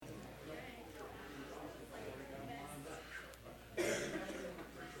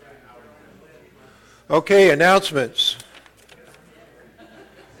Okay, announcements.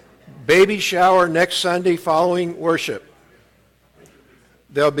 Baby shower next Sunday following worship.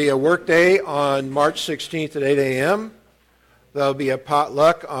 There'll be a work day on March 16th at 8 a.m. There'll be a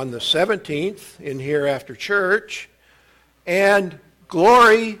potluck on the 17th in here after church. And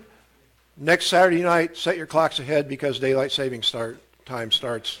Glory next Saturday night. Set your clocks ahead because daylight saving time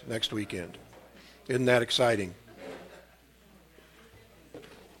starts next weekend. Isn't that exciting?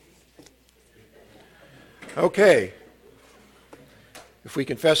 Okay. If we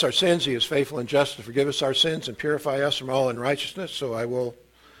confess our sins, he is faithful and just to forgive us our sins and purify us from all unrighteousness. So I will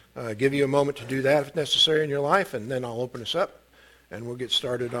give you a moment to do that if necessary in your life, and then I'll open us up, and we'll get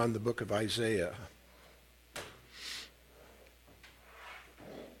started on the book of Isaiah.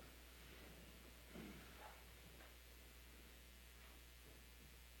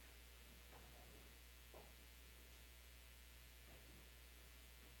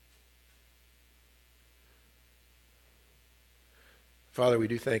 Father, we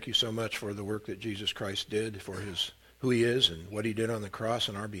do thank you so much for the work that Jesus Christ did, for who he is and what he did on the cross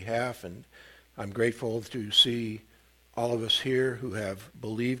on our behalf. And I'm grateful to see all of us here who have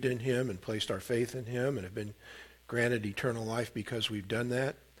believed in him and placed our faith in him and have been granted eternal life because we've done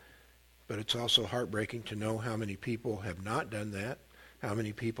that. But it's also heartbreaking to know how many people have not done that, how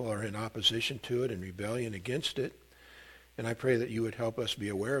many people are in opposition to it and rebellion against it. And I pray that you would help us be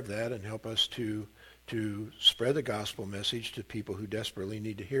aware of that and help us to spread the gospel message to people who desperately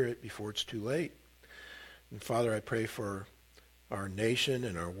need to hear it before it's too late. And Father, I pray for our nation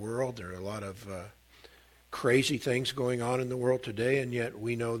and our world. There are a lot of crazy things going on in the world today, and yet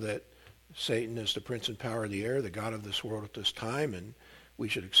we know that Satan is the prince and power of the air, the god of this world at this time, and we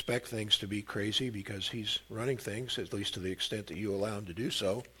should expect things to be crazy because he's running things, at least to the extent that you allow him to do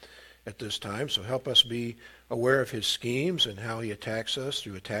so at this time. So help us be aware of his schemes and how he attacks us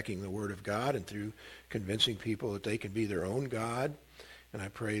through attacking the Word of God and through convincing people that they can be their own God. And I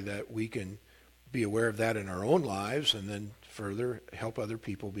pray that we can be aware of that in our own lives and then further help other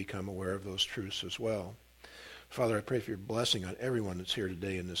people become aware of those truths as well. Father, I pray for your blessing on everyone that's here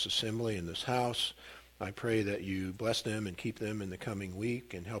today in this assembly, in this house. I pray that you bless them and keep them in the coming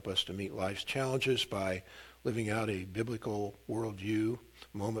week and help us to meet life's challenges by living out a biblical worldview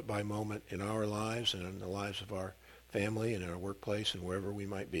moment by moment in our lives and in the lives of our family and in our workplace and wherever we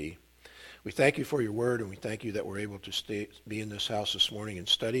might be. We thank you for your word, and we thank you that we're able to be in this house this morning and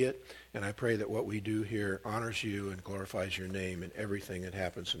study it. And I pray that what we do here honors you and glorifies your name in everything that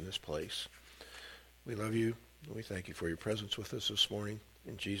happens in this place. We love you, and we thank you for your presence with us this morning.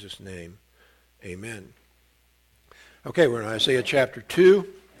 In Jesus' name, amen. Okay, we're in Isaiah chapter 2.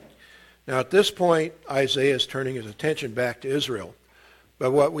 Now at this point, Isaiah is turning his attention back to Israel.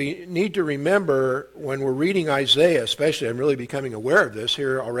 But what we need to remember when we're reading Isaiah, especially, I'm really becoming aware of this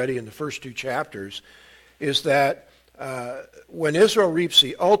here already in the first two chapters, is that when Israel reaps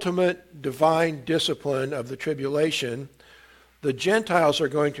the ultimate divine discipline of the tribulation, the Gentiles are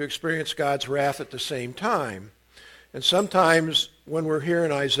going to experience God's wrath at the same time. And sometimes when we're here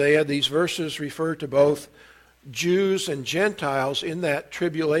in Isaiah, these verses refer to both Jews and Gentiles in that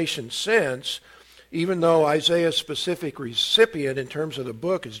tribulation sense, even though Isaiah's specific recipient in terms of the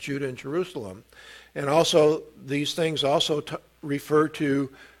book is Judah and Jerusalem. And also, these things also refer to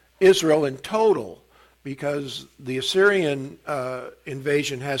Israel in total, because the Assyrian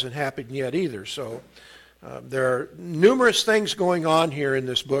invasion hasn't happened yet either. So there are numerous things going on here in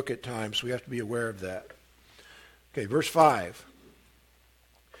this book at times. We have to be aware of that. Okay, verse 5.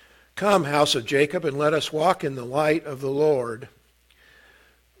 Come, house of Jacob, and let us walk in the light of the Lord.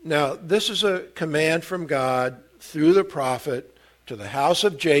 Now, this is a command from God through the prophet to the house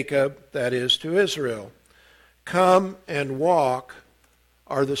of Jacob, that is, to Israel. Come and walk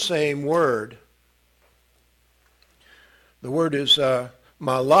are the same word. The word is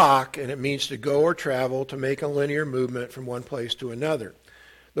malak, and it means to go or travel, to make a linear movement from one place to another.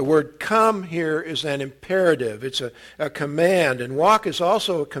 The word come here is an imperative. It's a command, and walk is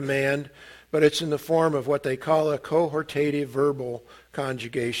also a command, but it's in the form of what they call a cohortative verbal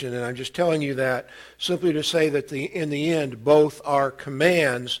conjugation. And I'm just telling you that simply to say that in the end, both are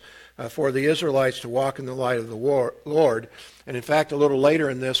commands for the Israelites to walk in the light of the Lord. And in fact, a little later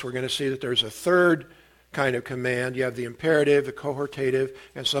in this, we're going to see that there's a third kind of command. You have the imperative, the cohortative,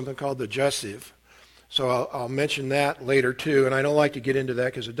 and something called the jussive. So I'll mention that later too. And I don't like to get into that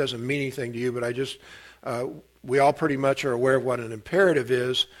because it doesn't mean anything to you, but we all pretty much are aware of what an imperative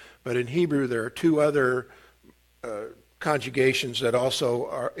is. But in Hebrew, there are two other conjugations that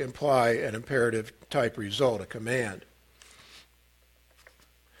also imply an imperative type result, a command.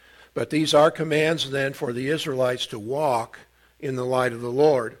 But these are commands then for the Israelites to walk in the light of the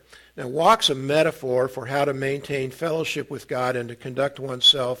Lord. Now, walk's a metaphor for how to maintain fellowship with God and to conduct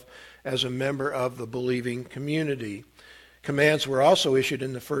oneself as a member of the believing community. Commands were also issued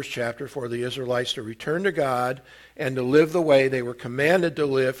in the first chapter for the Israelites to return to God and to live the way they were commanded to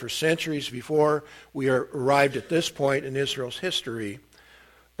live for centuries before we arrived at this point in Israel's history.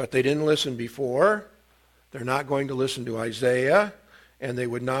 But they didn't listen before. They're not going to listen to Isaiah, and they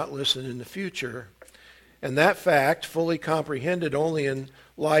would not listen in the future. And that fact, fully comprehended only in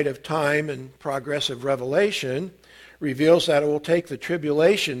light of time and progressive revelation, reveals that it will take the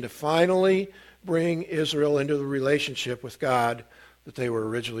tribulation to finally bring Israel into the relationship with God that they were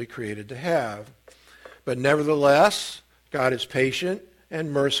originally created to have. But nevertheless, God is patient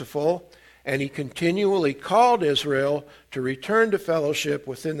and merciful, and he continually called Israel to return to fellowship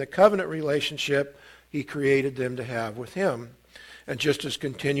within the covenant relationship he created them to have with him. And just as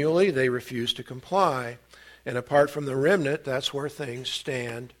continually, they refused to comply. And apart from the remnant, that's where things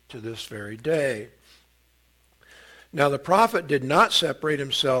stand to this very day. Now the prophet did not separate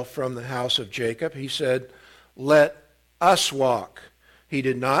himself from the house of Jacob. He said, "Let us walk." He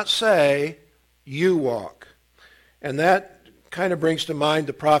did not say, "You walk." And that kind of brings to mind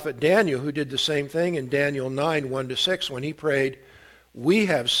the prophet Daniel, who did the same thing in Daniel 9, 1-6, when he prayed, "We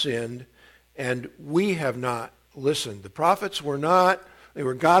have sinned, and we have not listened." The prophets were not, they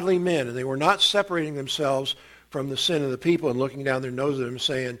were godly men, and they were not separating themselves from the sin of the people and looking down their nose at them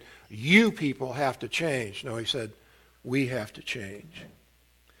saying, "You people have to change." No, he said, "We have to change."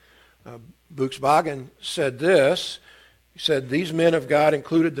 Buxbagen said this. He said, "These men of God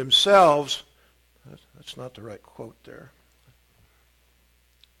included themselves." That's not the right quote there.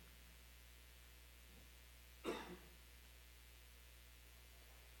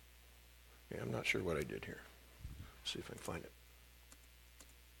 Yeah, I'm not sure what I did here. Let's see if I can find it.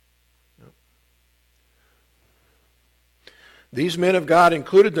 Nope. These men of God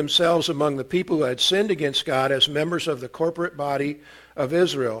included themselves among the people who had sinned against God as members of the corporate body of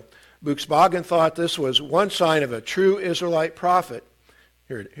Israel. Buxbagen thought this was one sign of a true Israelite prophet.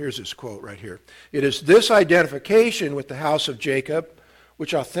 Here's his quote right here. "It is this identification with the house of Jacob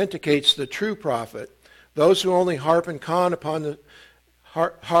which authenticates the true prophet. Those who only harp and carp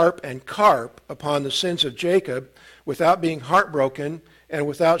upon the sins of Jacob without being heartbroken and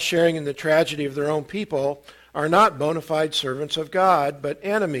without sharing in the tragedy of their own people are not bona fide servants of God, but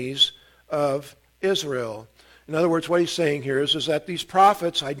enemies of Israel." In other words, what he's saying here is that these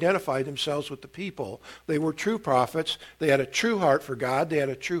prophets identified themselves with the people. They were true prophets. They had a true heart for God. They had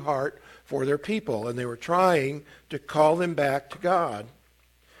a true heart for their people, and they were trying to call them back to God.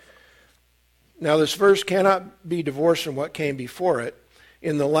 Now, this verse cannot be divorced from what came before it.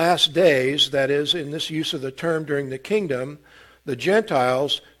 In the last days, that is, in this use of the term during the kingdom, the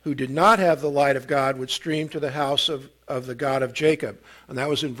Gentiles who did not have the light of God would stream to the house of the God of Jacob. And that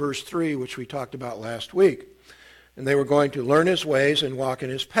was in verse 3, which we talked about last week. And they were going to learn his ways and walk in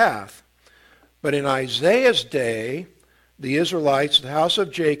his path. But in Isaiah's day, the Israelites, the house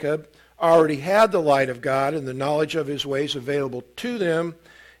of Jacob, already had the light of God and the knowledge of his ways available to them,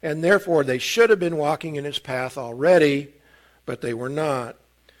 and therefore they should have been walking in his path already, but they were not.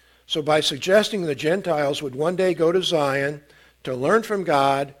 So by suggesting the Gentiles would one day go to Zion to learn from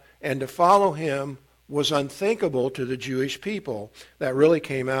God and to follow him was unthinkable to the Jewish people. That really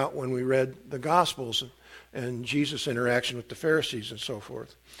came out when we read the Gospels and Jesus' interaction with the Pharisees and so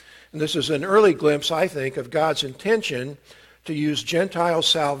forth. And this is an early glimpse, I think, of God's intention to use Gentile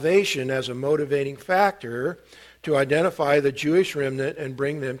salvation as a motivating factor to identify the Jewish remnant and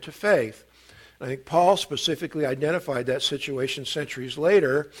bring them to faith. I think Paul specifically identified that situation centuries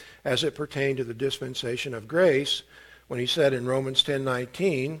later as it pertained to the dispensation of grace when he said in Romans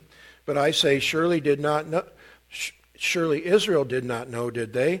 10:19, "But I say, surely Israel did not know,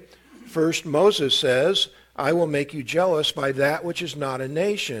 did they? First Moses says, I will make you jealous by that which is not a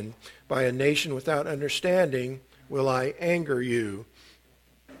nation. By a nation without understanding will I anger you."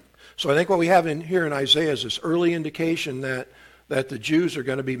 So I think what we have here in Isaiah is this early indication that the Jews are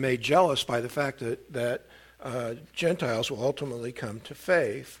going to be made jealous by the fact that Gentiles will ultimately come to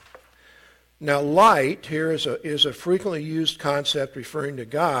faith. Now light here is a frequently used concept referring to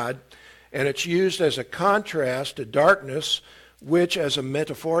God, and it's used as a contrast to darkness, which as a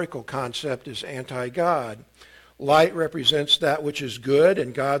metaphorical concept is anti-God. Light represents that which is good,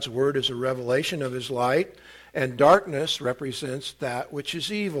 and God's word is a revelation of his light, and darkness represents that which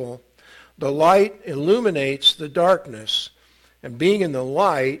is evil. The light illuminates the darkness, and being in the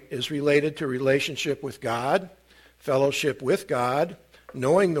light is related to relationship with God, fellowship with God,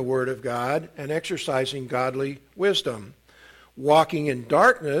 knowing the word of God, and exercising godly wisdom. Walking in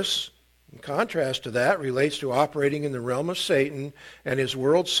darkness, In contrast to that relates to operating in the realm of Satan and his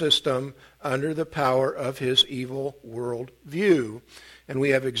world system under the power of his evil world view. And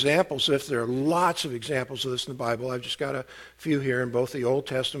we have examples of this. There are lots of examples of this in the Bible. I've just got a few here in both the Old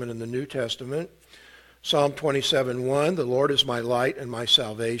Testament and the New Testament. Psalm 27:1, the Lord is my light and my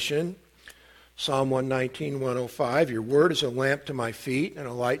salvation. Psalm 119, 105, your word is a lamp to my feet and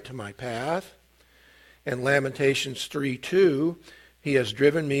a light to my path. And Lamentations 3:2, he has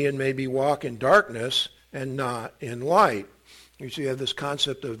driven me and made me walk in darkness and not in light. You see, you have this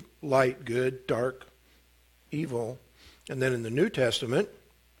concept of light, good, dark, evil. And then in the New Testament,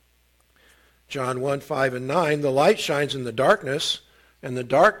 John 1:5 and 9, the light shines in the darkness, and the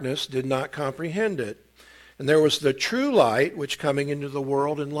darkness did not comprehend it. And there was the true light, which coming into the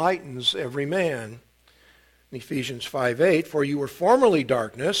world enlightens every man. In Ephesians 5:8, for you were formerly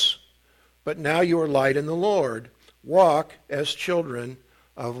darkness, but now you are light in the Lord. Walk as children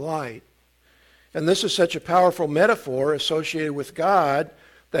of light. And this is such a powerful metaphor associated with God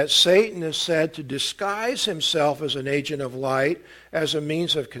that Satan is said to disguise himself as an agent of light as a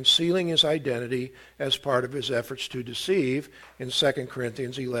means of concealing his identity as part of his efforts to deceive in 2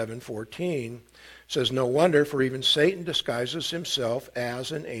 Corinthians 11:14. It says, no wonder, for even Satan disguises himself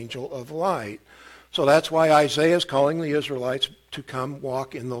as an angel of light. So that's why Isaiah is calling the Israelites to come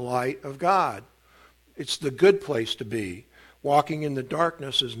walk in the light of God. It's the good place to be. Walking in the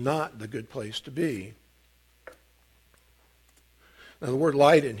darkness is not the good place to be. Now, the word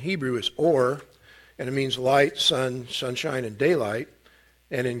light in Hebrew is or, and it means light, sun, sunshine, and daylight.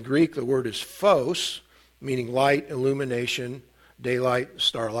 And in Greek, the word is phos, meaning light, illumination, daylight,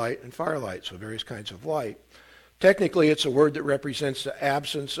 starlight, and firelight, so various kinds of light. Technically, it's a word that represents the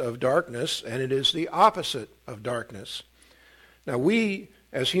absence of darkness, and it is the opposite of darkness. Now, we,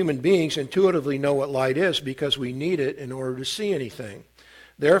 as human beings, intuitively know what light is because we need it in order to see anything.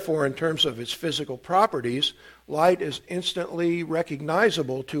 Therefore, in terms of its physical properties, light is instantly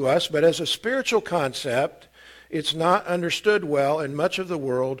recognizable to us, but as a spiritual concept, it's not understood well, and much of the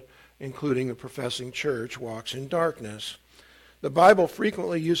world, including the professing church, walks in darkness. The Bible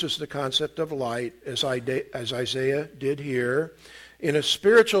frequently uses the concept of light, as Isaiah did here, in a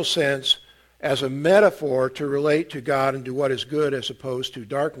spiritual sense as a metaphor to relate to God and to what is good as opposed to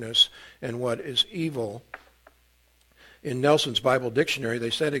darkness and what is evil. In Nelson's Bible Dictionary,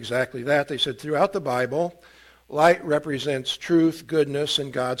 they said exactly that. They said, throughout the Bible, light represents truth, goodness,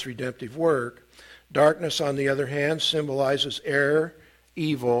 and God's redemptive work. Darkness, on the other hand, symbolizes error,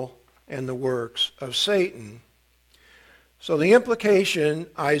 evil, and the works of Satan. So the implication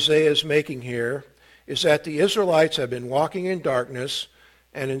Isaiah is making here is that the Israelites have been walking in darkness,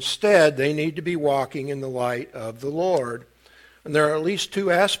 and instead they need to be walking in the light of the Lord. And there are at least two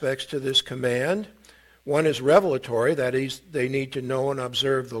aspects to this command. One is revelatory, that is, they need to know and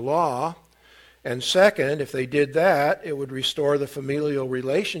observe the law. And second, if they did that, it would restore the familial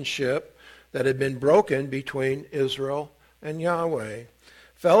relationship that had been broken between Israel and Yahweh.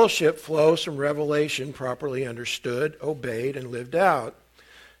 Fellowship flows from revelation properly understood, obeyed, and lived out.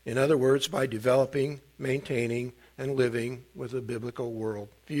 In other words, by developing, maintaining, and living with a biblical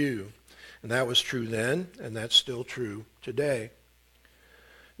worldview. And that was true then, and that's still true today.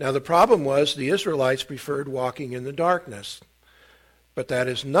 Now the problem was the Israelites preferred walking in the darkness. But that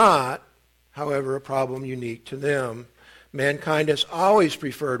is not, however, a problem unique to them. Mankind has always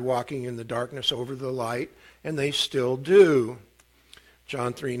preferred walking in the darkness over the light, and they still do.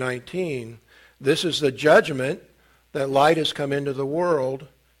 John 3:19, this is the judgment, that light has come into the world,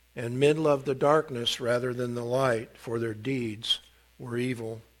 and men love the darkness rather than the light, for their deeds were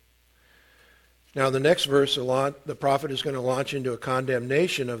evil. Now the next verse, the prophet is going to launch into a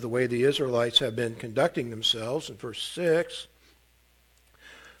condemnation of the way the Israelites have been conducting themselves. In verse 6,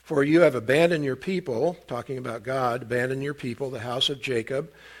 for you have abandoned your people, talking about God, abandoned your people, the house of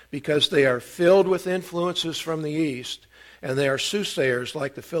Jacob, because they are filled with influences from the east, and they are soothsayers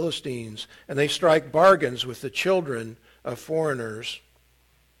like the Philistines, and they strike bargains with the children of foreigners.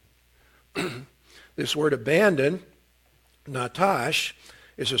 This word abandon, natash,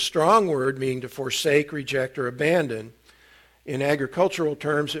 is a strong word meaning to forsake, reject, or abandon. In agricultural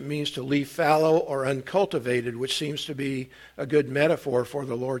terms, it means to leave fallow or uncultivated, which seems to be a good metaphor for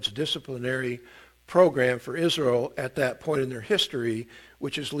the Lord's disciplinary program for Israel at that point in their history,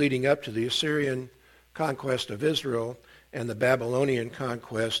 which is leading up to the Assyrian conquest of Israel and the Babylonian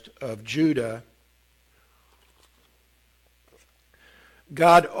conquest of Judah.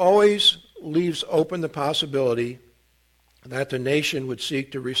 God always leaves open the possibility that the nation would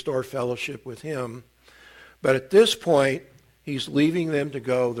seek to restore fellowship with him. But at this point, he's leaving them to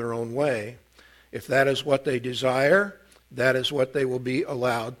go their own way. If that is what they desire, that is what they will be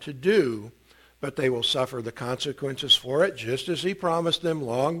allowed to do. But they will suffer the consequences for it, just as he promised them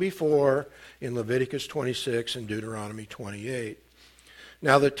long before in Leviticus 26 and Deuteronomy 28.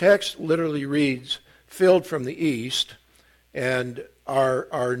 Now the text literally reads, filled from the east, and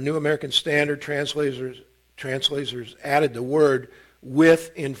our New American Standard translators added the word with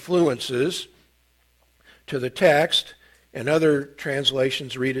influences to the text, and other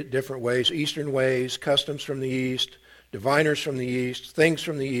translations read it different ways: eastern ways, customs from the east, diviners from the east, things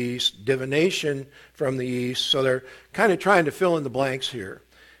from the east, divination from the east. So they're kind of trying to fill in the blanks here.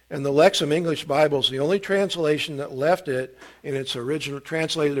 And the Lexham English Bible is the only translation that left it in its original,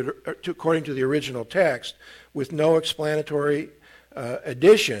 translated according to the original text, with no explanatory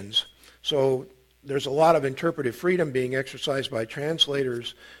additions. So there's a lot of interpretive freedom being exercised by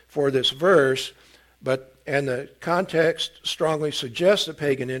translators for this verse, and the context strongly suggests that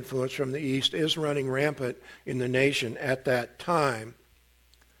pagan influence from the east is running rampant in the nation at that time.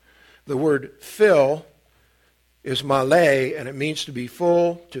 The word fill is malay, and it means to be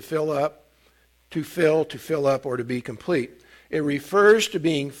full, to fill up, to fill up, or to be complete. It refers to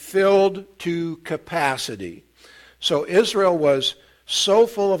being filled to capacity. So Israel was so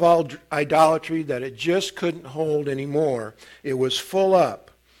full of idolatry that it just couldn't hold anymore. It was full up.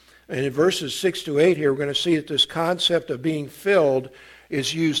 And in verses 6 to 8 here, we're going to see that this concept of being filled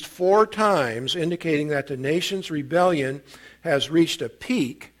is used 4 times, indicating that the nation's rebellion has reached a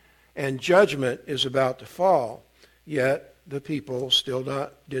peak and judgment is about to fall. Yet the people still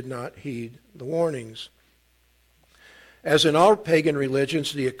did not heed the warnings. As in all pagan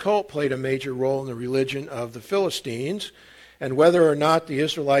religions, the occult played a major role in the religion of the Philistines, and whether or not the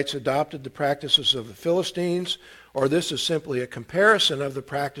Israelites adopted the practices of the Philistines, or this is simply a comparison of the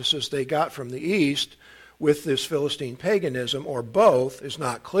practices they got from the east with this Philistine paganism, or both, is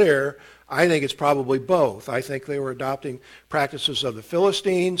not clear. I think it's probably both. I think they were adopting practices of the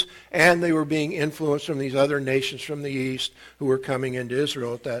Philistines, and they were being influenced from these other nations from the east who were coming into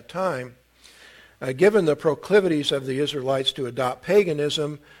Israel at that time. Given the proclivities of the Israelites to adopt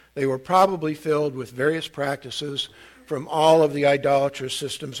paganism, they were probably filled with various practices from all of the idolatrous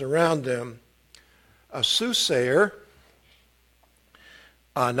systems around them. A soothsayer,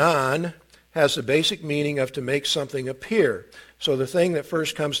 anan, has the basic meaning of to make something appear. So the thing that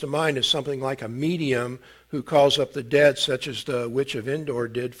first comes to mind is something like a medium who calls up the dead, such as the witch of Endor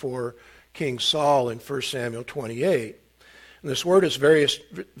did for King Saul in 1 Samuel 28. And this word is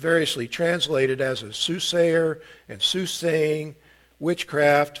variously translated as a soothsayer and soothsaying,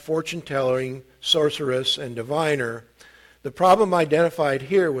 witchcraft, fortune-telling, sorceress, and diviner. The problem identified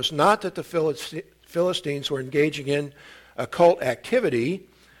here was not that the Philistines were engaging in occult activity,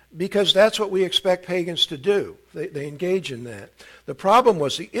 because that's what we expect pagans to do. They engage in that. The problem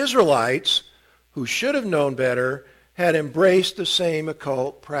was the Israelites, who should have known better, had embraced the same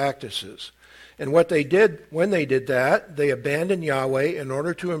occult practices. And what they did, when they did that, they abandoned Yahweh in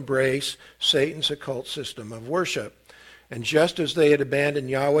order to embrace Satan's occult system of worship. And just as they had abandoned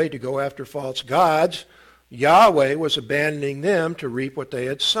Yahweh to go after false gods, Yahweh was abandoning them to reap what they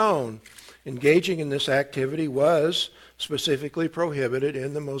had sown. Engaging in this activity was specifically prohibited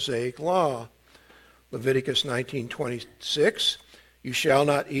in the Mosaic Law. Leviticus 19:26, you shall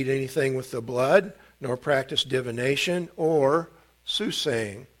not eat anything with the blood, nor practice divination or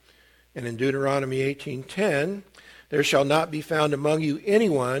soothsaying. And in Deuteronomy 18:10, there shall not be found among you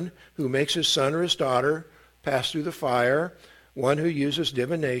anyone who makes his son or his daughter pass through the fire, one who uses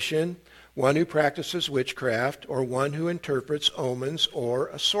divination, one who practices witchcraft, or one who interprets omens, or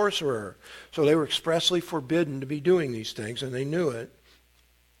a sorcerer. So they were expressly forbidden to be doing these things, and they knew it.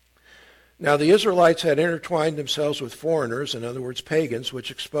 Now the Israelites had intertwined themselves with foreigners, in other words pagans,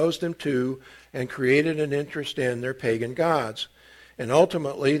 which exposed them to and created an interest in their pagan gods. And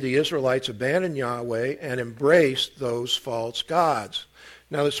ultimately the Israelites abandoned Yahweh and embraced those false gods.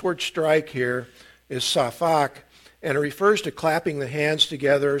 Now this word strike here is safak, and it refers to clapping the hands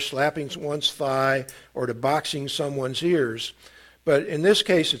together, slapping one's thigh, or to boxing someone's ears. But in this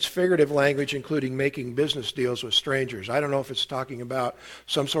case, it's figurative language, including making business deals with strangers. I don't know if it's talking about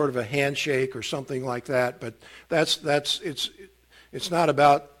some sort of a handshake or something like that, but it's not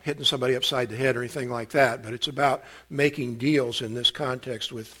about hitting somebody upside the head or anything like that, but it's about making deals in this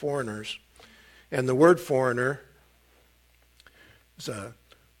context with foreigners. And the word foreigner is a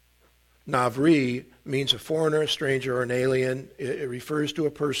Navri, means a foreigner, a stranger, or an alien. It refers to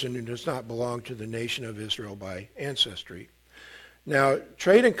a person who does not belong to the nation of Israel by ancestry. Now,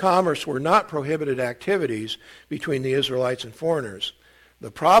 trade and commerce were not prohibited activities between the Israelites and foreigners. The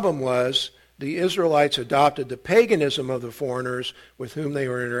problem was the Israelites adopted the paganism of the foreigners with whom they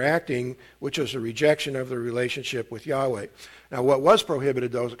were interacting, which was a rejection of their relationship with Yahweh. Now, what was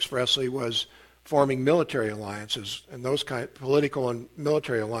prohibited, though, expressly was forming military alliances and those kind of political and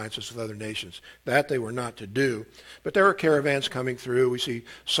military alliances with other nations. That they were not to do. But there were caravans coming through. We see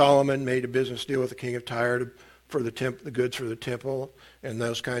Solomon made a business deal with the king of Tyre for the goods for the temple and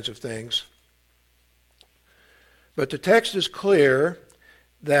those kinds of things. But the text is clear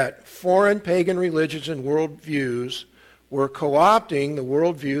that foreign pagan religions and worldviews were co-opting the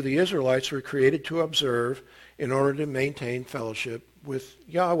worldview the Israelites were created to observe in order to maintain fellowship with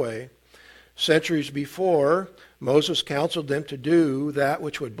Yahweh. Centuries before, Moses counseled them to do that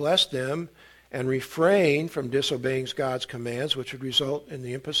which would bless them and refrain from disobeying God's commands, which would result in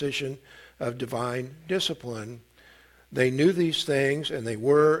the imposition of divine discipline. They knew these things, and they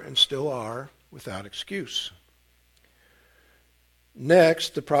were and still are without excuse.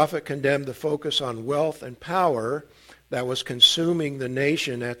 Next, the prophet condemned the focus on wealth and power that was consuming the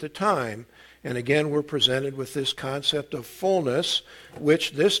nation at the time. And again, we're presented with this concept of fullness,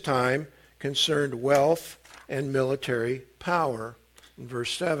 which this time concerned wealth and military power. In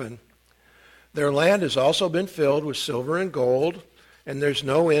verse 7, their land has also been filled with silver and gold, and there's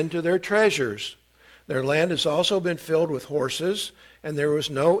no end to their treasures. Their land has also been filled with horses, and there was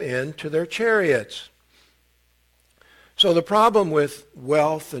no end to their chariots. So the problem with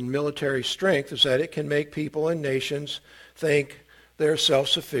wealth and military strength is that it can make people and nations think they're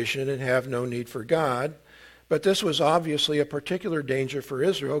self-sufficient and have no need for God. But this was obviously a particular danger for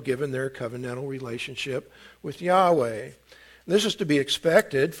Israel given their covenantal relationship with Yahweh. This is to be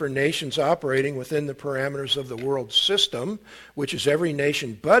expected for nations operating within the parameters of the world system, which is every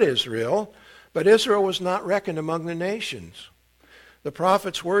nation but Israel. But Israel was not reckoned among the nations. The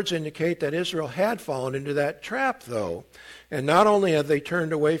prophet's words indicate that Israel had fallen into that trap, though. And not only have they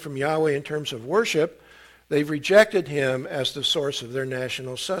turned away from Yahweh in terms of worship, they've rejected him as the source of their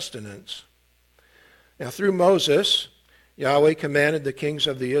national sustenance. Now, through Moses, Yahweh commanded the kings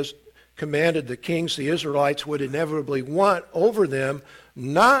the Israelites would inevitably want over them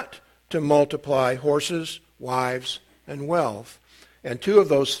not to multiply horses, wives, and wealth. And two of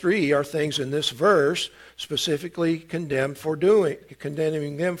those three are things in this verse specifically condemning them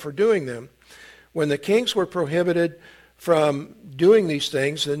for doing them. When the kings were prohibited from doing these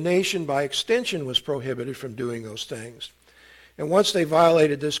things, the nation by extension was prohibited from doing those things. And once they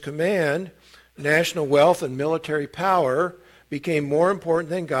violated this command, national wealth and military power became more important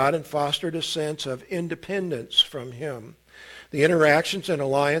than God and fostered a sense of independence from him. The interactions and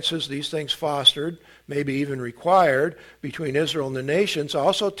alliances these things fostered, maybe even required, between Israel and the nations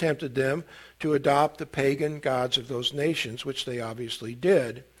also tempted them to adopt the pagan gods of those nations, which they obviously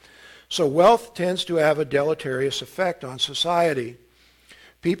did. So wealth tends to have a deleterious effect on society.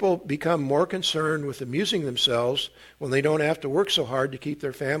 People become more concerned with amusing themselves when they don't have to work so hard to keep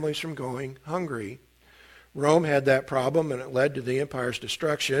their families from going hungry. Rome had that problem, and it led to the empire's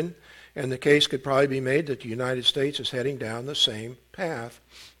destruction, and the case could probably be made that the United States is heading down the same path.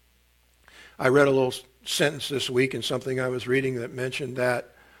 I read a little sentence this week in something I was reading that mentioned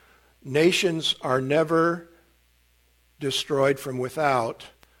that nations are never destroyed from without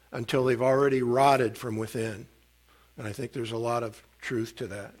until they've already rotted from within. And I think there's a lot of truth to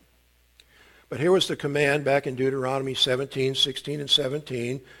that. But here was the command back in Deuteronomy 17, 16, and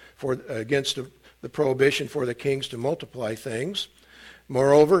 17 against the prohibition for the kings to multiply things.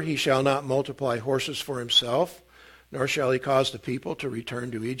 Moreover, he shall not multiply horses for himself, nor shall he cause the people to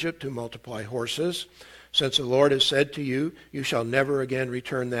return to Egypt to multiply horses. Since the Lord has said to you, you shall never again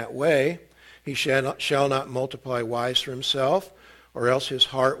return that way. He shall not multiply wives for himself, or else his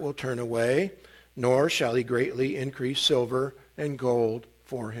heart will turn away, nor shall he greatly increase silver and gold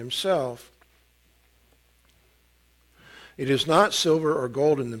for himself. It is not silver or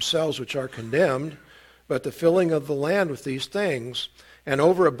gold in themselves which are condemned, but the filling of the land with these things. And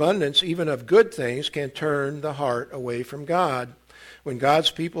overabundance, even of good things, can turn the heart away from God. When God's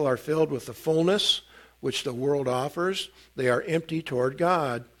people are filled with the fullness which the world offers, they are empty toward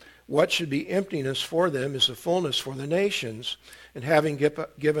God. What should be emptiness for them is the fullness for the nations. And having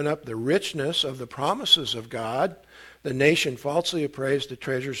given up the richness of the promises of God, the nation falsely appraised the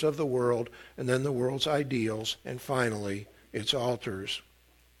treasures of the world, and then the world's ideals, and finally, its altars.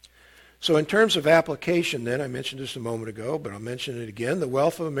 So in terms of application then, I mentioned this a moment ago, but I'll mention it again, the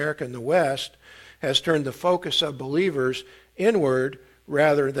wealth of America in the West has turned the focus of believers inward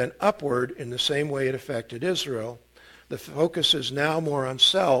rather than upward in the same way it affected Israel. The focus is now more on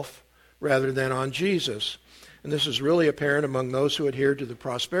self rather than on Jesus. And this is really apparent among those who adhere to the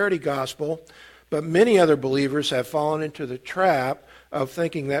prosperity gospel, but many other believers have fallen into the trap of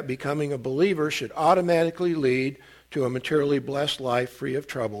thinking that becoming a believer should automatically lead to a materially blessed life free of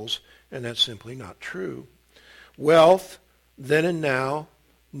troubles, and that's simply not true. Wealth, then and now,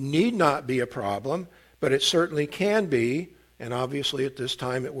 need not be a problem, but it certainly can be, and obviously at this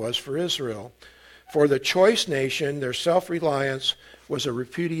time it was for Israel. For the choice nation, their self-reliance was a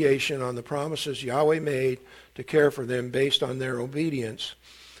repudiation on the promises Yahweh made to care for them based on their obedience.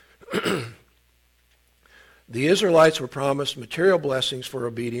 The Israelites were promised material blessings for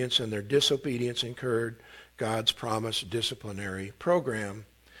obedience, and their disobedience incurred God's promised disciplinary program.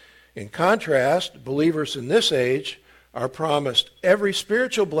 In contrast, believers in this age are promised every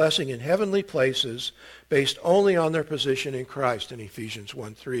spiritual blessing in heavenly places based only on their position in Christ in Ephesians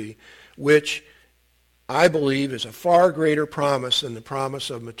 1:3, which I believe is a far greater promise than the promise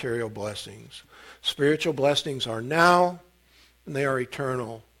of material blessings. Spiritual blessings are now, and they are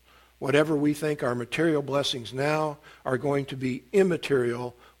eternal. Whatever we think are material blessings now are going to be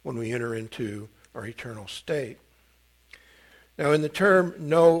immaterial when we enter into our eternal state. Now, in the term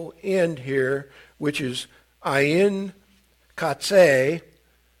no end here, which is ayin katse,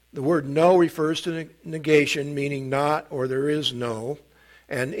 the word no refers to negation, meaning not or there is no.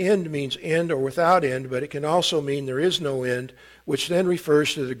 And end means end or without end, but it can also mean there is no end, which then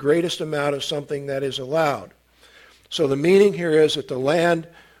refers to the greatest amount of something that is allowed. So the meaning here is that the land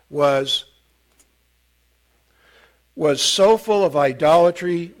was so full of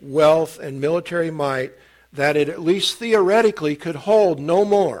idolatry, wealth, and military might that it at least theoretically could hold no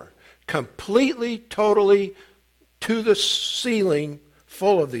more. Completely, totally, to the ceiling,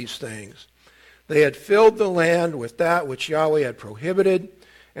 full of these things. They had filled the land with that which Yahweh had prohibited,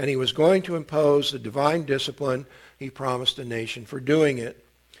 and he was going to impose the divine discipline he promised the nation for doing it.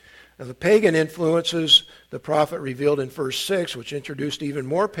 Now, the pagan influences the prophet revealed in verse 6, which introduced even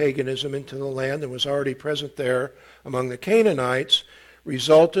more paganism into the land than was already present there among the Canaanites,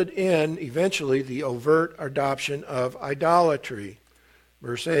 resulted in, eventually, the overt adoption of idolatry.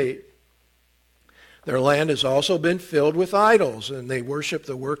 Verse 8, their land has also been filled with idols, and they worship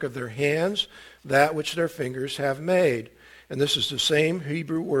the work of their hands, that which their fingers have made. And this is the same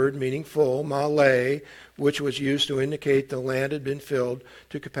Hebrew word meaning full, maleh, which was used to indicate the land had been filled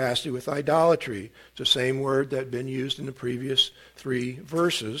to capacity with idolatry. It's the same word that had been used in the previous 3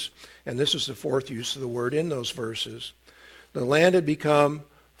 verses, and this is the 4th use of the word in those verses. The land had become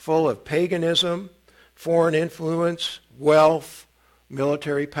full of paganism, foreign influence, wealth,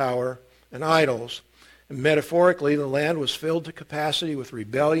 military power, and idols. And metaphorically, the land was filled to capacity with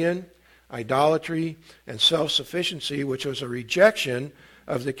rebellion, idolatry, and self-sufficiency, which was a rejection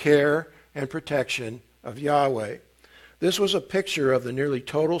of the care and protection of Yahweh. This was a picture of the nearly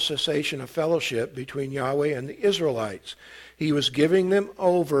total cessation of fellowship between Yahweh and the Israelites. He was giving them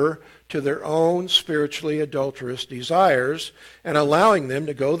over to their own spiritually adulterous desires and allowing them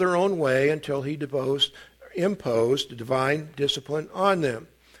to go their own way until he imposed divine discipline on them.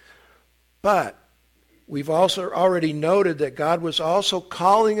 But we've also already noted that God was also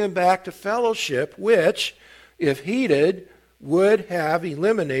calling them back to fellowship, which, if heeded, would have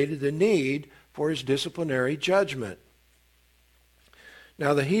eliminated the need for his disciplinary judgment.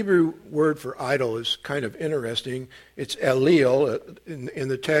 Now, the Hebrew word for idol is kind of interesting. It's elil. In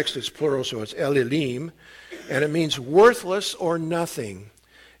the text, it's plural, so it's elilim. And it means worthless or nothing.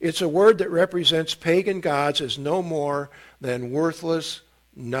 It's a word that represents pagan gods as no more than worthless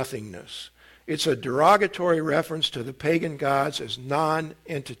nothingness. It's a derogatory reference to the pagan gods as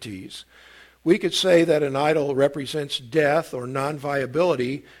non-entities. We could say that an idol represents death or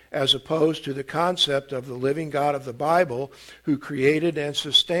non-viability as opposed to the concept of the living God of the Bible who created and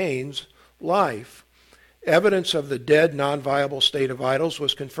sustains life. Evidence of the dead, non-viable state of idols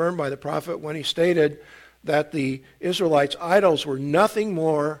was confirmed by the prophet when he stated that the Israelites' idols were nothing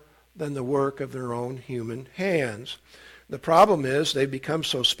more than the work of their own human hands. The problem is they've become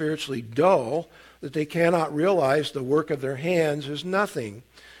so spiritually dull that they cannot realize the work of their hands is nothing.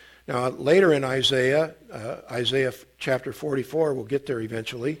 Now, later in Isaiah chapter 44, we'll get there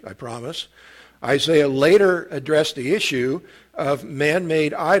eventually, I promise. Isaiah later addressed the issue of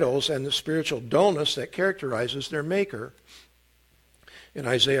man-made idols and the spiritual dullness that characterizes their maker. In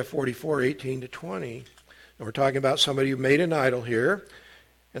Isaiah 44, 18 to 20. And we're talking about somebody who made an idol here.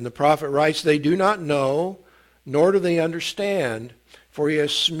 And the prophet writes, they do not know, nor do they understand, for he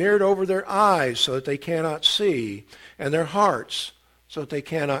has smeared over their eyes so that they cannot see, and their hearts so that they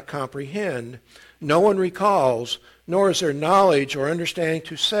cannot comprehend. No one recalls, nor is there knowledge or understanding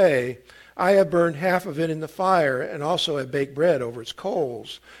to say, I have burned half of it in the fire, and also have baked bread over its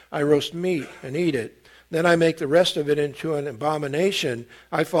coals. I roast meat and eat it. Then I make the rest of it into an abomination.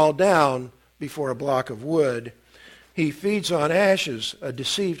 I fall down before a block of wood. He feeds on ashes. A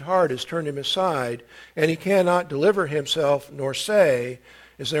deceived heart has turned him aside, and he cannot deliver himself nor say,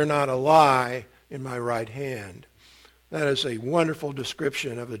 is there not a lie in my right hand? That is a wonderful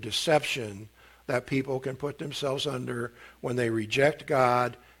description of the deception that people can put themselves under when they reject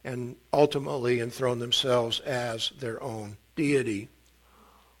God and ultimately enthrone themselves as their own deity.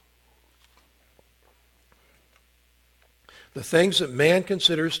 The things that man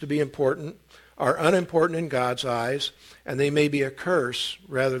considers to be important are unimportant in God's eyes, and they may be a curse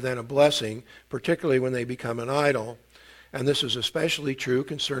rather than a blessing, particularly when they become an idol. And this is especially true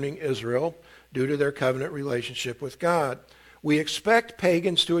concerning Israel due to their covenant relationship with God. We expect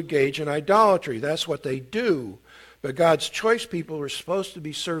pagans to engage in idolatry. That's what they do. But God's choice people who are supposed to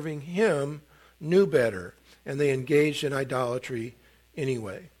be serving him knew better, and they engaged in idolatry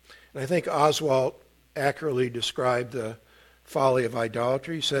anyway. And I think Oswald accurately described the folly of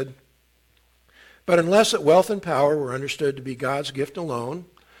idolatry. He said, but unless that wealth and power were understood to be God's gift alone,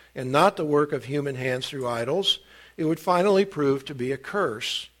 and not the work of human hands through idols, it would finally prove to be a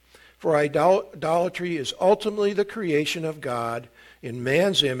curse. For idolatry is ultimately the creation of God in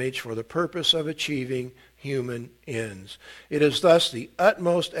man's image for the purpose of achieving human ends. It is thus the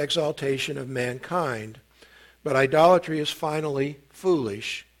utmost exaltation of mankind. But idolatry is finally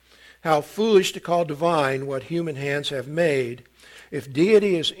foolish. How foolish to call divine what human hands have made. If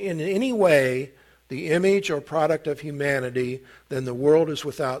deity is in any way the image or product of humanity, then the world is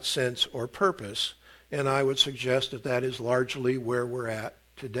without sense or purpose. And I would suggest that that is largely where we're at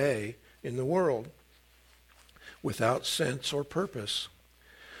today in the world, without sense or purpose.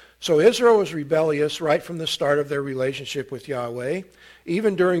 So Israel was rebellious right from the start of their relationship with Yahweh,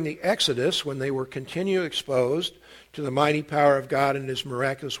 even during the Exodus when they were continually exposed to the mighty power of God and his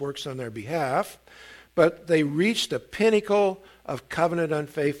miraculous works on their behalf. But they reached the pinnacle of covenant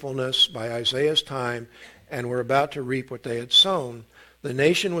unfaithfulness by Isaiah's time and were about to reap what they had sown. The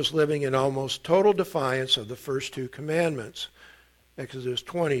nation was living in almost total defiance of the first two commandments. Exodus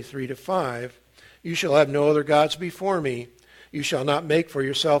 20:3-5. You shall have no other gods before me. You shall not make for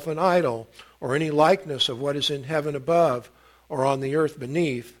yourself an idol, or any likeness of what is in heaven above, or on the earth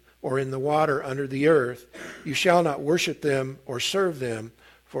beneath, or in the water under the earth. You shall not worship them or serve them.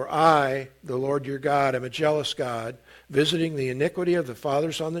 For I, the Lord your God, am a jealous God, visiting the iniquity of the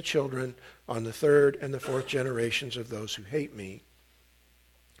fathers on the children, on the third and the fourth generations of those who hate me.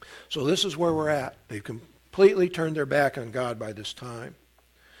 So this is where we're at. They've completely turned their back on God by this time.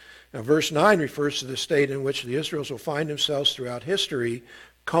 Now verse 9 refers to the state in which the Israelites will find themselves throughout history,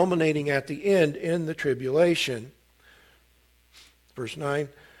 culminating at the end in the tribulation. Verse 9,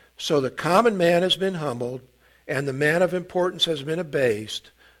 so the common man has been humbled, and the man of importance has been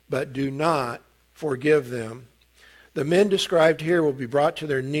abased, but do not forgive them. The men described here will be brought to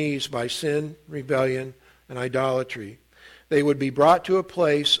their knees by sin, rebellion, and idolatry. They would be brought to a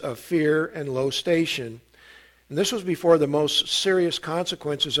place of fear and low station. And this was before the most serious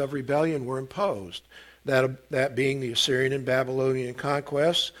consequences of rebellion were imposed, that being the Assyrian and Babylonian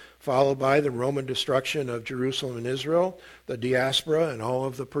conquests, followed by the Roman destruction of Jerusalem and Israel, the diaspora and all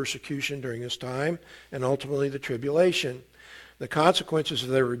of the persecution during this time, and ultimately the tribulation. The consequences of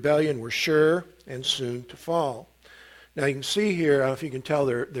their rebellion were sure and soon to fall. Now you can see here, I don't know if you can tell,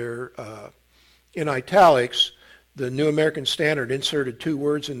 they're in italics. The New American Standard inserted two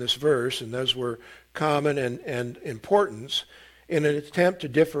words in this verse, and those were common and importance, in an attempt to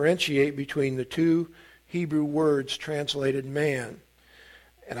differentiate between the two Hebrew words translated man.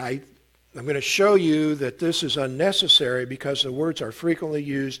 And I'm going to show you that this is unnecessary because the words are frequently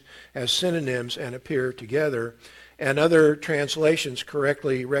used as synonyms and appear together, and other translations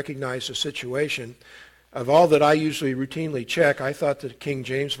correctly recognize the situation. Of all that I usually routinely check, I thought the King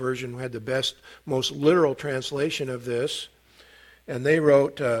James Version had the best, most literal translation of this. And they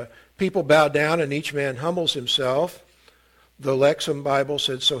wrote, people bow down and each man humbles himself. The Lexham Bible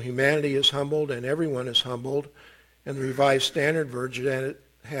said, so humanity is humbled and everyone is humbled. And the Revised Standard Version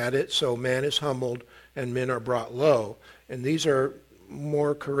had it, so man is humbled and men are brought low. And these are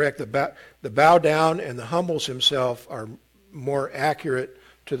more correct. The bow down and the humbles himself are more accurate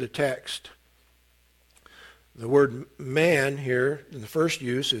to the text. The word man here in the first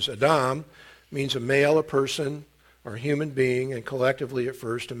use is Adam, means a male, a person, or human being, and collectively at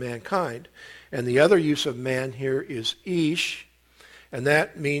first to mankind. And the other use of man here is ish, and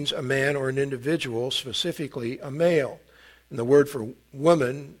that means a man or an individual, specifically a male. And the word for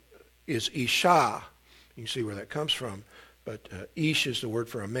woman is isha. You can see where that comes from. But ish is the word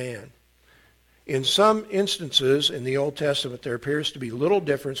for a man. In some instances in the Old Testament, there appears to be little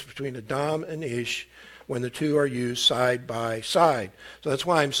difference between Adam and ish when the two are used side by side. So that's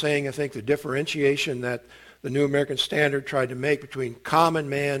why I'm saying I think the differentiation that the New American Standard tried to make between common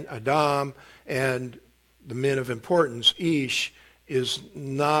man, Adam, and the men of importance, Ish, is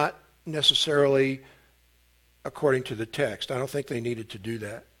not necessarily according to the text. I don't think they needed to do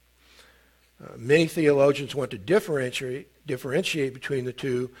that. Many theologians want to differentiate between the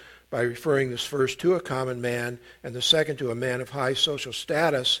two by referring this first to a common man and the second to a man of high social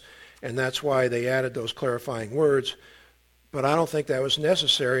status, and that's why they added those clarifying words. But I don't think that was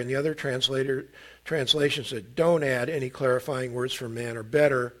necessary, and the other translations that don't add any clarifying words for man are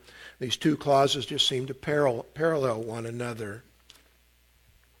better. These two clauses just seem to parallel one another.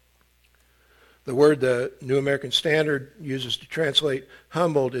 The word the New American Standard uses to translate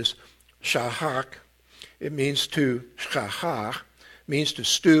humbled is shahak. It means to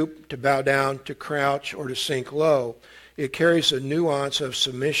stoop, to bow down, to crouch, or to sink low. It carries a nuance of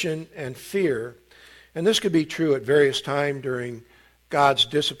submission and fear. And this could be true at various times during God's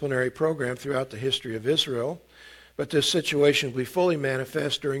disciplinary program throughout the history of Israel. But this situation will be fully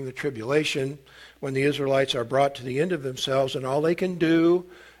manifest during the tribulation, when the Israelites are brought to the end of themselves and all they can do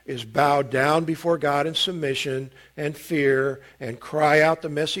is bow down before God in submission and fear and cry out the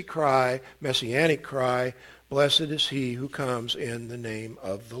messianic cry, "Blessed is he who comes in the name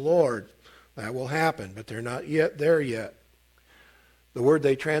of the Lord." That will happen, but they're not yet there yet. The word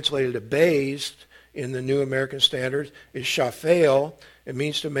they translated abased in the New American Standard is shafel. It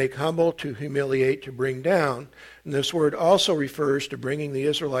means to make humble, to humiliate, to bring down. And this word also refers to bringing the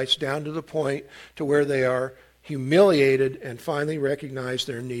Israelites down to the point to where they are humiliated and finally recognize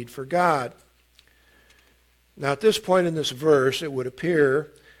their need for God. Now, at this point in this verse, it would appear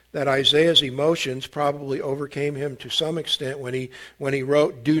that Isaiah's emotions probably overcame him to some extent when he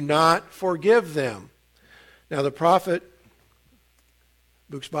wrote, "Do not forgive them." Now, the prophet,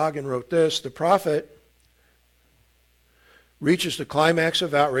 Buxbagen wrote this, the prophet reaches the climax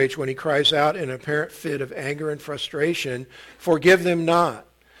of outrage when he cries out in an apparent fit of anger and frustration, "Forgive them not."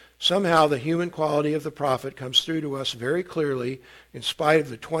 Somehow the human quality of the prophet comes through to us very clearly in spite of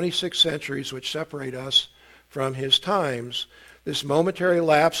the 26 centuries which separate us from his times. This momentary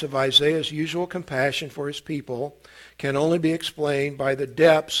lapse of Isaiah's usual compassion for his people can only be explained by the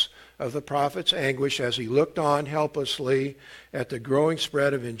depths of the prophet's anguish as he looked on helplessly at the growing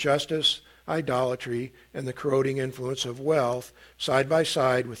spread of injustice, idolatry, and the corroding influence of wealth, side by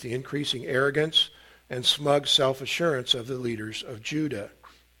side with the increasing arrogance and smug self-assurance of the leaders of Judah.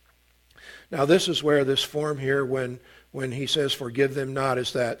 Now, this is where this form here, when he says, "Forgive them not,"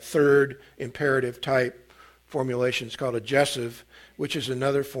 is that third imperative type formulation. It's called a jessuv, which is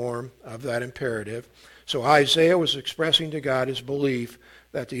another form of that imperative. So Isaiah was expressing to God his belief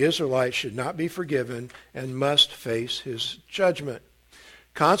that the Israelites should not be forgiven and must face his judgment.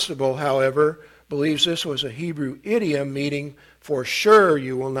 Constable, however, believes this was a Hebrew idiom meaning, "For sure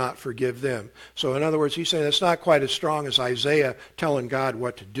you will not forgive them." So in other words, he's saying it's not quite as strong as Isaiah telling God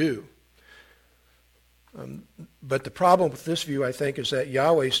what to do. But the problem with this view, I think, is that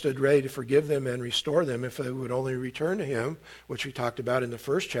Yahweh stood ready to forgive them and restore them if they would only return to him, which we talked about in the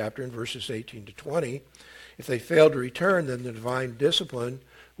first chapter in verses 18 to 20. If they failed to return, then the divine discipline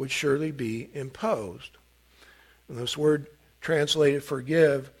would surely be imposed. And this word translated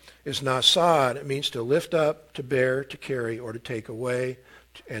forgive is nasad. It means to lift up, to bear, to carry, or to take away,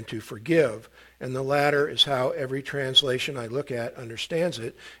 and to forgive. And the latter is how every translation I look at understands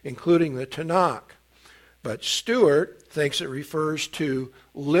it, including the Tanakh. But Stewart thinks it refers to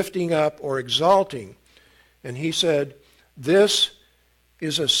lifting up or exalting. And he said, "This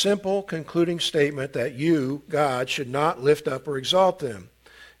is a simple concluding statement that you, God, should not lift up or exalt them.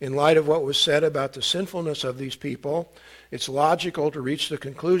 In light of what was said about the sinfulness of these people, it's logical to reach the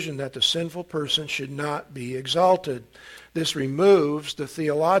conclusion that the sinful person should not be exalted. This removes the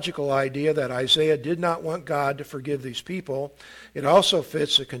theological idea that Isaiah did not want God to forgive these people. It also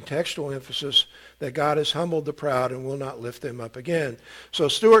fits the contextual emphasis that God has humbled the proud and will not lift them up again." So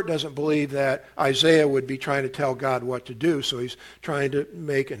Stewart doesn't believe that Isaiah would be trying to tell God what to do, so he's trying to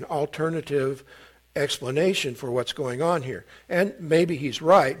make an alternative explanation for what's going on here. And maybe he's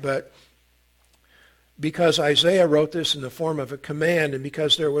right, but because Isaiah wrote this in the form of a command and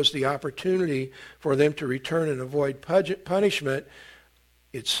because there was the opportunity for them to return and avoid punishment,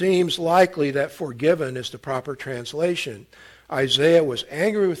 it seems likely that forgiven is the proper translation. Isaiah was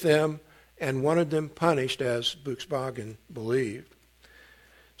angry with them and wanted them punished, as Buxbagen believed.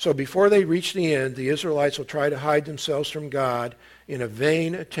 So before they reach the end, the Israelites will try to hide themselves from God in a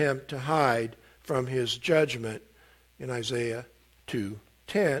vain attempt to hide from his judgment in Isaiah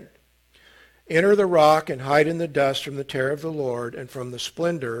 2:10. "Enter the rock and hide in the dust from the terror of the Lord and from the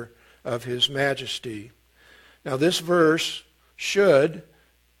splendor of his majesty." Now this verse should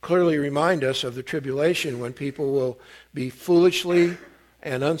clearly remind us of the tribulation when people will be foolishly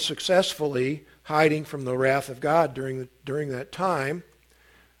and unsuccessfully hiding from the wrath of God during that time.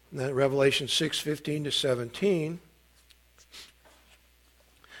 And that Revelation 6:15 to 17.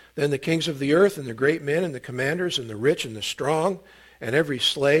 Then the kings of the earth and the great men and the commanders and the rich and the strong and every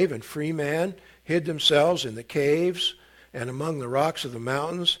slave and free man hid themselves in the caves and among the rocks of the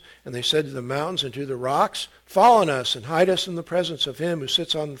mountains. And they said to the mountains and to the rocks, fall on us and hide us in the presence of him who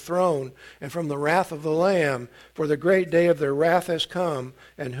sits on the throne and from the wrath of the Lamb. For the great day of their wrath has come,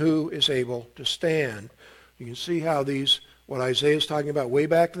 and who is able to stand? You can see how what Isaiah is talking about way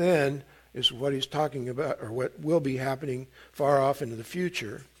back then is what he's talking about, or what will be happening far off into the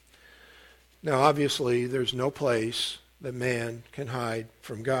future. Now, obviously, there's no place that man can hide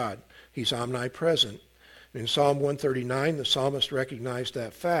from God. He's omnipresent. In Psalm 139, the psalmist recognized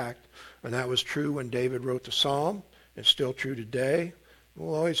that fact, and that was true when David wrote the psalm. It's still true today. It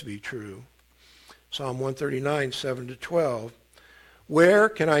will always be true. Psalm 139, 7 to 12. Where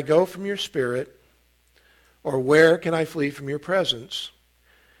can I go from your spirit, or where can I flee from your presence?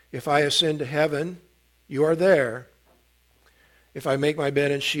 If I ascend to heaven, you are there. If I make my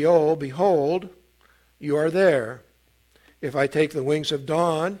bed in Sheol, behold, you are there. If I take the wings of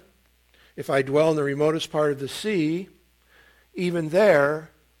dawn, if I dwell in the remotest part of the sea, even there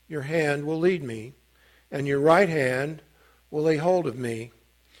your hand will lead me, and your right hand will lay hold of me.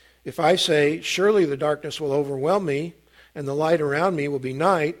 If I say, surely the darkness will overwhelm me, and the light around me will be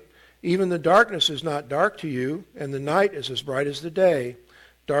night, even the darkness is not dark to you, and the night is as bright as the day.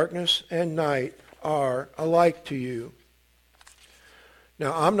 Darkness and night are alike to you.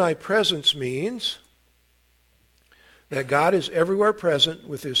 Now, omnipresence means that God is everywhere present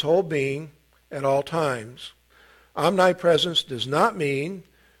with his whole being at all times. Omnipresence does not mean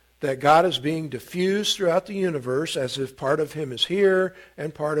that God is being diffused throughout the universe as if part of him is here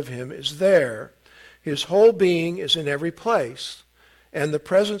and part of him is there. His whole being is in every place, and the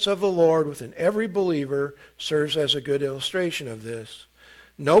presence of the Lord within every believer serves as a good illustration of this.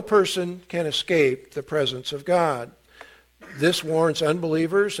 No person can escape the presence of God. This warns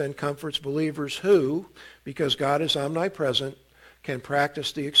unbelievers and comforts believers who, because God is omnipresent, can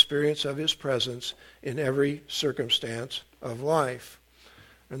practice the experience of his presence in every circumstance of life.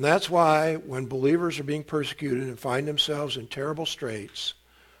 And that's why when believers are being persecuted and find themselves in terrible straits,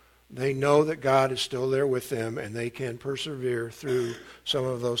 they know that God is still there with them, and they can persevere through some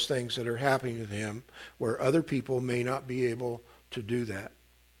of those things that are happening to them where other people may not be able to do that,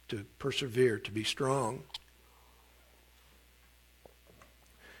 to persevere, to be strong.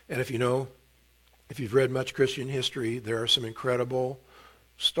 And if you've read much Christian history, there are some incredible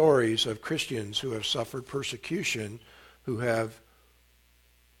stories of Christians who have suffered persecution, who have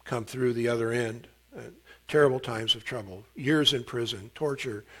come through the other end. Terrible times of trouble, years in prison,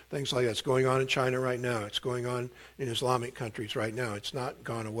 torture, things like that. It's going on in China right now. It's going on in Islamic countries right now. It's not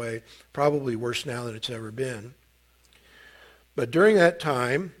gone away. Probably worse now than it's ever been. But during that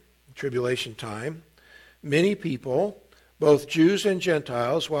time, tribulation time, many people, both Jews and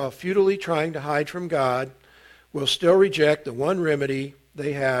Gentiles, while futilely trying to hide from God, will still reject the one remedy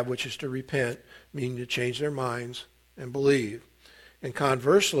they have, which is to repent, meaning to change their minds and believe. And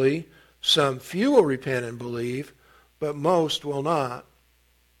conversely, some few will repent and believe, but most will not.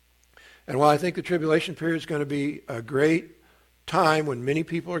 And while I think the tribulation period is going to be a great time when many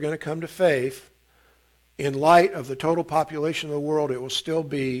people are going to come to faith, in light of the total population of the world, it will still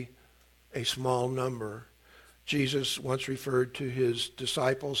be a small number. Jesus once referred to his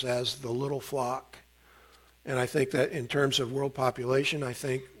disciples as the little flock. And I think that in terms of world population, I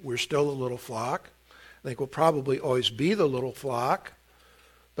think we're still a little flock. I think we'll probably always be the little flock.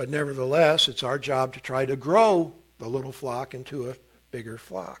 But nevertheless, it's our job to try to grow the little flock into a bigger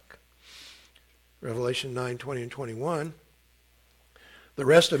flock. Revelation 9, 20 and 21. The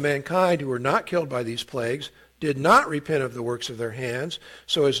rest of mankind who were not killed by these plagues did not repent of the works of their hands,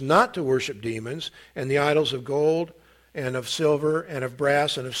 so as not to worship demons and the idols of gold and of silver and of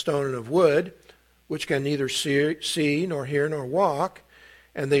brass and of stone and of wood, which can neither see nor hear nor walk.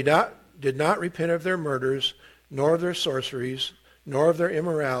 And they did not repent of their murders, nor of their sorceries, nor of their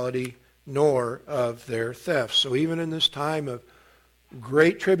immorality, nor of their thefts. So even in this time of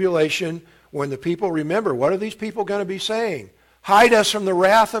great tribulation, when the people remember, what are these people going to be saying? Hide us from the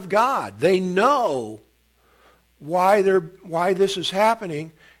wrath of God. They know why this is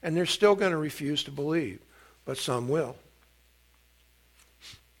happening, and they're still going to refuse to believe. But some will.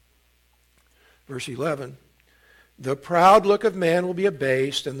 Verse 11, the proud look of man will be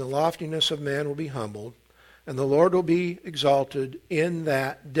abased, and the loftiness of man will be humbled, and the Lord will be exalted in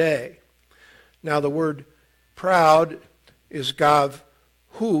that day. Now the word proud is gav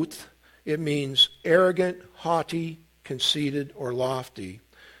huth, it means arrogant, haughty, conceited, or lofty.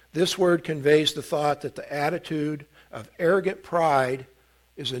 This word conveys the thought that the attitude of arrogant pride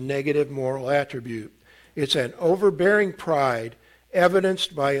is a negative moral attribute. It's an overbearing pride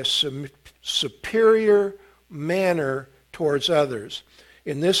evidenced by a superior manner towards others,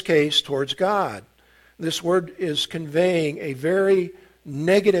 in this case towards God. This word is conveying a very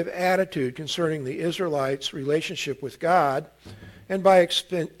negative attitude concerning the Israelites' relationship with God, and by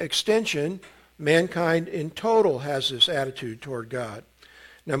extension, mankind in total has this attitude toward God.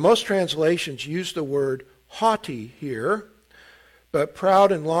 Now, most translations use the word haughty here, but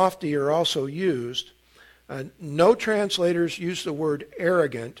proud and lofty are also used. No translators use the word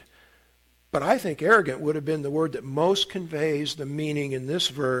arrogant, but I think arrogant would have been the word that most conveys the meaning in this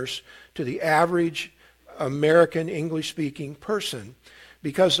verse to the average American English-speaking person,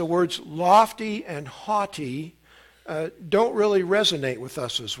 because the words lofty and haughty don't really resonate with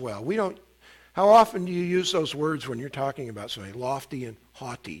us as well. We don't. How often do you use those words when you're talking about something, lofty and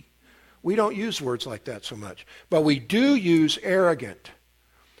haughty? We don't use words like that so much. But we do use arrogant.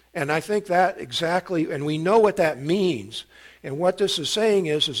 And I think that exactly, and we know what that means. And what this is saying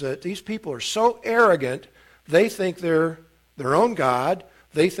is that these people are so arrogant, they think they're their own God,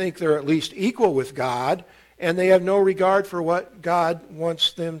 they think they're at least equal with God, and they have no regard for what God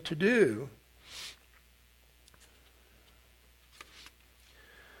wants them to do.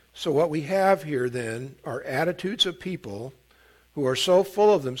 So what we have here then are attitudes of people who are so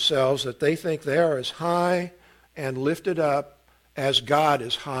full of themselves that they think they are as high and lifted up as God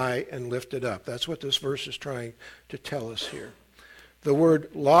is high and lifted up. That's what this verse is trying to tell us here. The word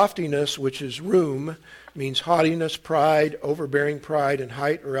loftiness, which is room, means haughtiness, pride, overbearing pride, and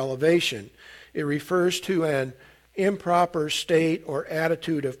height or elevation. It refers to an improper state or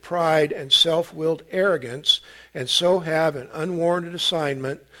attitude of pride and self-willed arrogance, and so have an unwarranted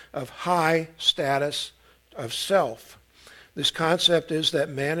assignment of high status of self. This concept is that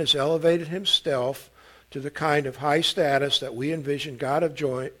man has elevated himself to the kind of high status that we envision God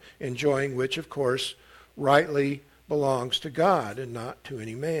enjoying, which, of course, rightly belongs to God and not to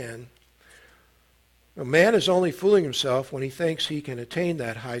any man. A man is only fooling himself when he thinks he can attain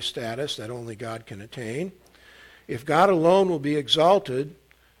that high status that only God can attain. If God alone will be exalted,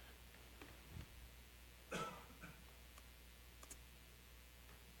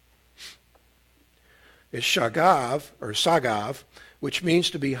 is shagav, or sagav, which means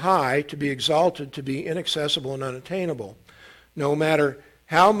to be high, to be exalted, to be inaccessible and unattainable. No matter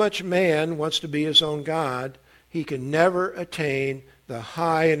how much man wants to be his own God, he can never attain the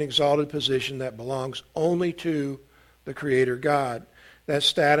high and exalted position that belongs only to the Creator God. That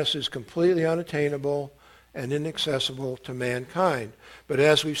status is completely unattainable and inaccessible to mankind. But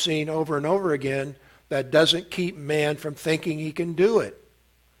as we've seen over and over again, that doesn't keep man from thinking he can do it.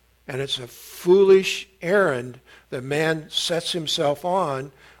 And it's a foolish errand that man sets himself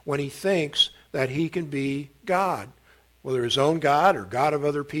on when he thinks that he can be God. Whether his own God or God of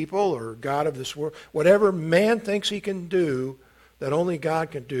other people or God of this world. Whatever man thinks he can do that only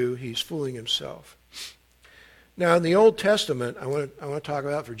God can do, he's fooling himself. Now in the Old Testament, I want to talk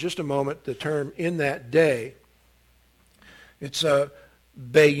about for just a moment the term in that day. It's a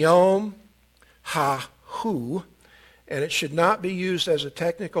Bayom Ha-hu, and it should not be used as a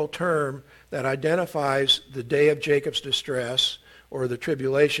technical term that identifies the day of Jacob's distress or the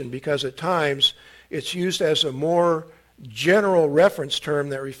tribulation, because at times it's used as a more general reference term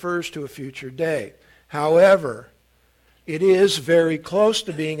that refers to a future day. However, it is very close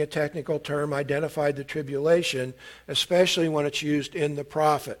to being a technical term identified the tribulation, especially when it's used in the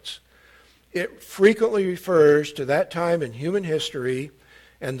prophets. It frequently refers to that time in human history,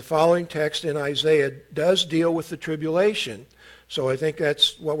 and the following text in Isaiah does deal with the tribulation. So I think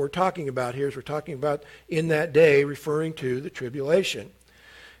that's what we're talking about here, is we're talking about in that day referring to the tribulation.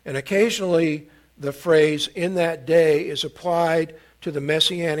 And occasionally the phrase in that day is applied to the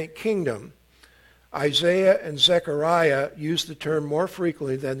Messianic kingdom. Isaiah and Zechariah use the term more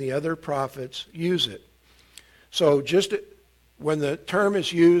frequently than the other prophets use it. So just when the term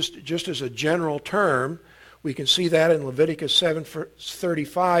is used just as a general term, we can see that in Leviticus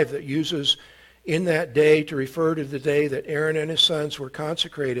 7:35 that uses in that day to refer to the day that Aaron and his sons were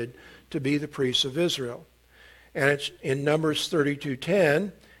consecrated to be the priests of Israel. And it's in Numbers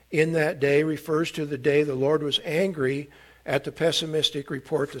 32:10, in that day refers to the day the Lord was angry at the pessimistic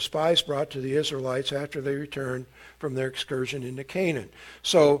report the spies brought to the Israelites after they returned from their excursion into Canaan.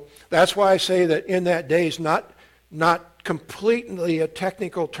 So that's why I say that in that day is not completely a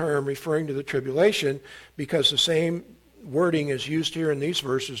technical term referring to the tribulation, because the same wording is used here in these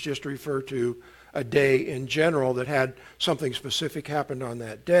verses just to refer to a day in general that had something specific happen on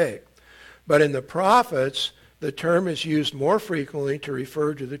that day. But in the prophets, the term is used more frequently to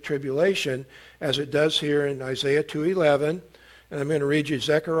refer to the tribulation, as it does here in Isaiah 2:11. And I'm going to read you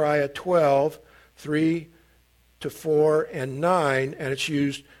Zechariah 12, 3 to 4 and 9. And it's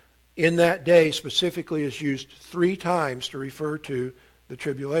used in that day, specifically is used 3 times to refer to the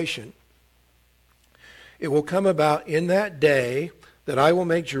tribulation. It will come about in that day that I will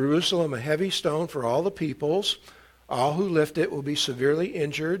make Jerusalem a heavy stone for all the peoples. All who lift it will be severely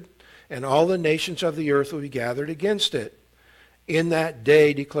injured, and all the nations of the earth will be gathered against it. In that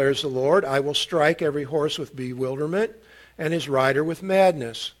day, declares the Lord, I will strike every horse with bewilderment and his rider with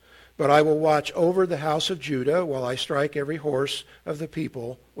madness. But I will watch over the house of Judah while I strike every horse of the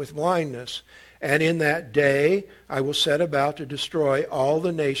people with blindness. And in that day, I will set about to destroy all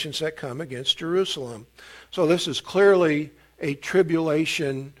the nations that come against Jerusalem. So this is clearly a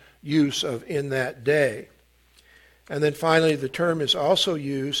tribulation use of in that day. And then finally, the term is also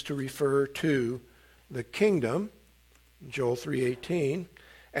used to refer to the kingdom, Joel 3:18.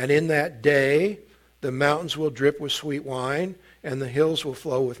 And in that day, the mountains will drip with sweet wine, and the hills will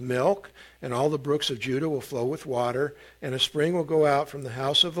flow with milk, and all the brooks of Judah will flow with water, and a spring will go out from the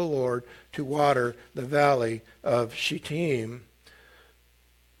house of the Lord to water the valley of Shittim.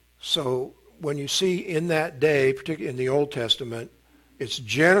 So when you see in that day, particularly in the Old Testament, it's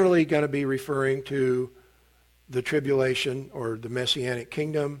generally going to be referring to the tribulation or the Messianic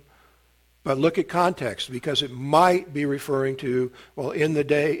kingdom. But look at context, because it might be referring to, well, in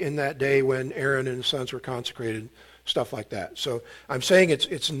that day when Aaron and his sons were consecrated, stuff like that. So I'm saying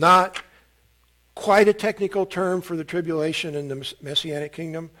it's not quite a technical term for the tribulation and the Messianic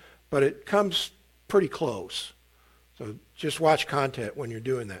kingdom, but it comes pretty close. So just watch content when you're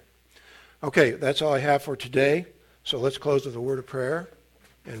doing that. Okay, that's all I have for today. So let's close with a word of prayer,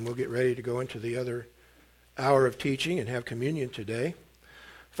 and we'll get ready to go into the other hour of teaching and have communion today.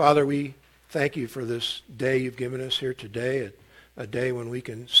 Father, we thank you for this day you've given us here today, a day when we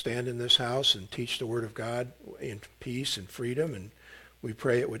can stand in this house and teach the Word of God in peace and freedom. And we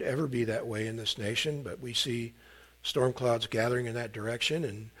pray it would ever be that way in this nation, but we see storm clouds gathering in that direction.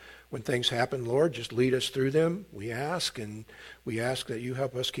 And when things happen, Lord, just lead us through them, we ask. And we ask that you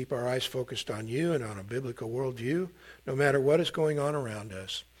help us keep our eyes focused on you and on a biblical worldview, no matter what is going on around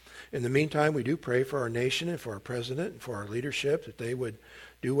us. In the meantime, we do pray for our nation and for our president and for our leadership, that they would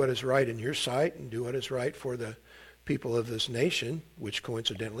do what is right in your sight and do what is right for the people of this nation, which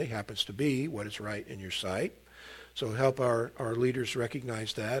coincidentally happens to be what is right in your sight. So help our leaders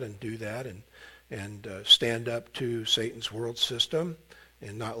recognize that and do that, and stand up to Satan's world system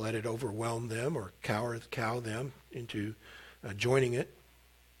and not let it overwhelm them or cow them into joining it.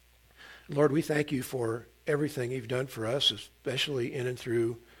 Lord, we thank you for everything you've done for us, especially in and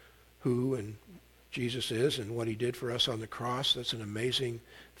through who and Jesus is and what he did for us on the cross. That's an amazing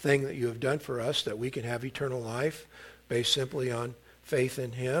thing that you have done for us, that we can have eternal life based simply on faith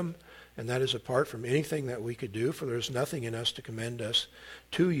in him. And that is apart from anything that we could do, for there is nothing in us to commend us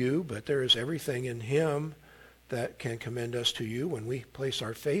to you, but there is everything in him that can commend us to you when we place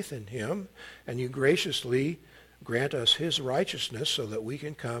our faith in him. And you graciously grant us his righteousness so that we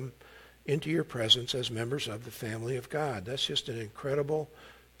can come into your presence as members of the family of God. That's just an incredible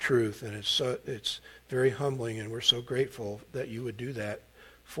truth, and it's very humbling, and we're so grateful that you would do that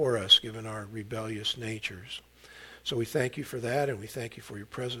for us, given our rebellious natures. So we thank you for that, and we thank you for your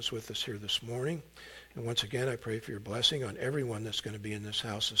presence with us here this morning. And once again, I pray for your blessing on everyone that's going to be in this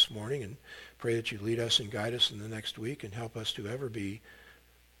house this morning, and pray that you lead us and guide us in the next week and help us to ever be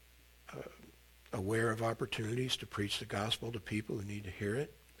aware of opportunities to preach the gospel to people who need to hear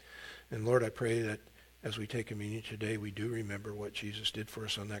it. And Lord, I pray that as we take communion today, we do remember what Jesus did for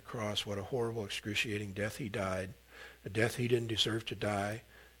us on that cross, what a horrible, excruciating death he died, a death he didn't deserve to die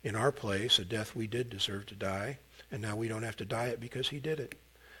in our place, a death we did deserve to die, and now we don't have to die it because he did it.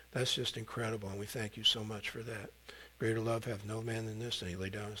 That's just incredible, and we thank you so much for that. Greater love hath no man than this, and he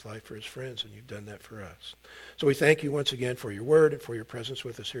laid down his life for his friends, and you've done that for us. So we thank you once again for your word and for your presence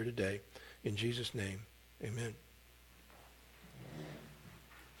with us here today. In Jesus' name, amen.